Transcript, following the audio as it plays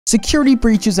Security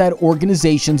breaches at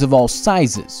organizations of all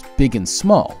sizes, big and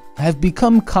small, have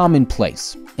become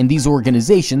commonplace, and these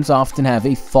organizations often have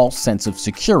a false sense of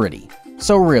security.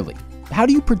 So really, how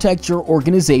do you protect your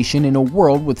organization in a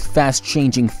world with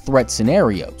fast-changing threat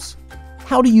scenarios?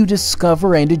 How do you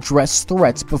discover and address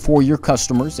threats before your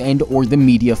customers and/or the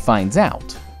media finds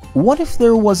out? What if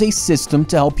there was a system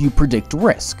to help you predict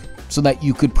risk, so that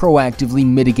you could proactively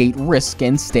mitigate risk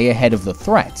and stay ahead of the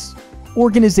threats?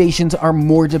 Organizations are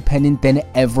more dependent than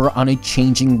ever on a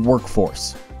changing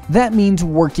workforce. That means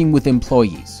working with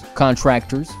employees,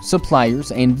 contractors, suppliers,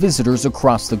 and visitors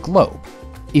across the globe.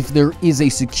 If there is a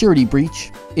security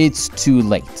breach, it's too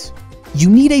late. You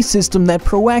need a system that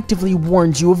proactively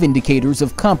warns you of indicators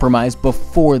of compromise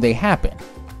before they happen.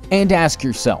 And ask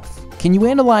yourself, can you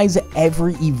analyze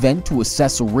every event to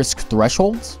assess risk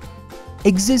thresholds?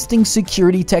 Existing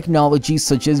security technologies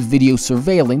such as video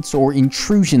surveillance or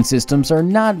intrusion systems are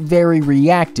not very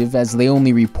reactive, as they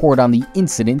only report on the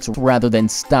incident rather than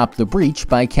stop the breach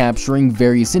by capturing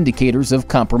various indicators of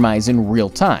compromise in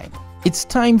real time. It's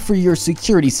time for your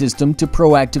security system to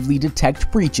proactively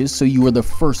detect breaches so you are the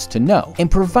first to know,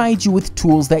 and provide you with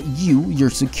tools that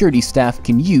your security staff,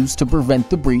 can use to prevent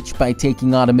the breach by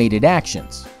taking automated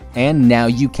actions. And now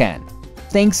you can,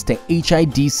 thanks to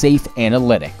HID Safe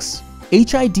Analytics.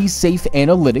 HID Safe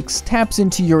Analytics taps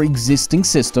into your existing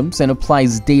systems and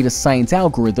applies data science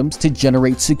algorithms to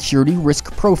generate security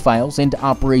risk profiles and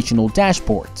operational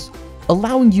dashboards,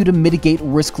 allowing you to mitigate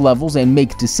risk levels and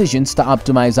make decisions to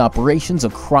optimize operations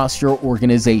across your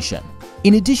organization.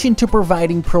 In addition to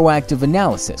providing proactive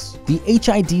analysis, the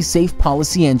HID Safe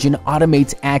Policy Engine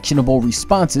automates actionable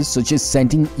responses such as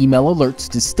sending email alerts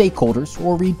to stakeholders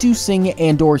or reducing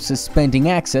and/or suspending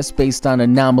access based on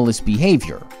anomalous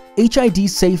behavior. HID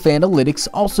Safe Analytics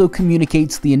also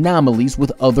communicates the anomalies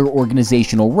with other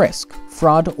organizational risk,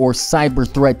 fraud, or cyber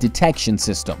threat detection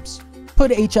systems.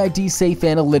 Put HID Safe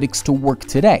Analytics to work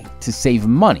today to save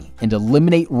money and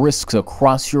eliminate risks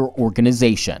across your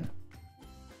organization.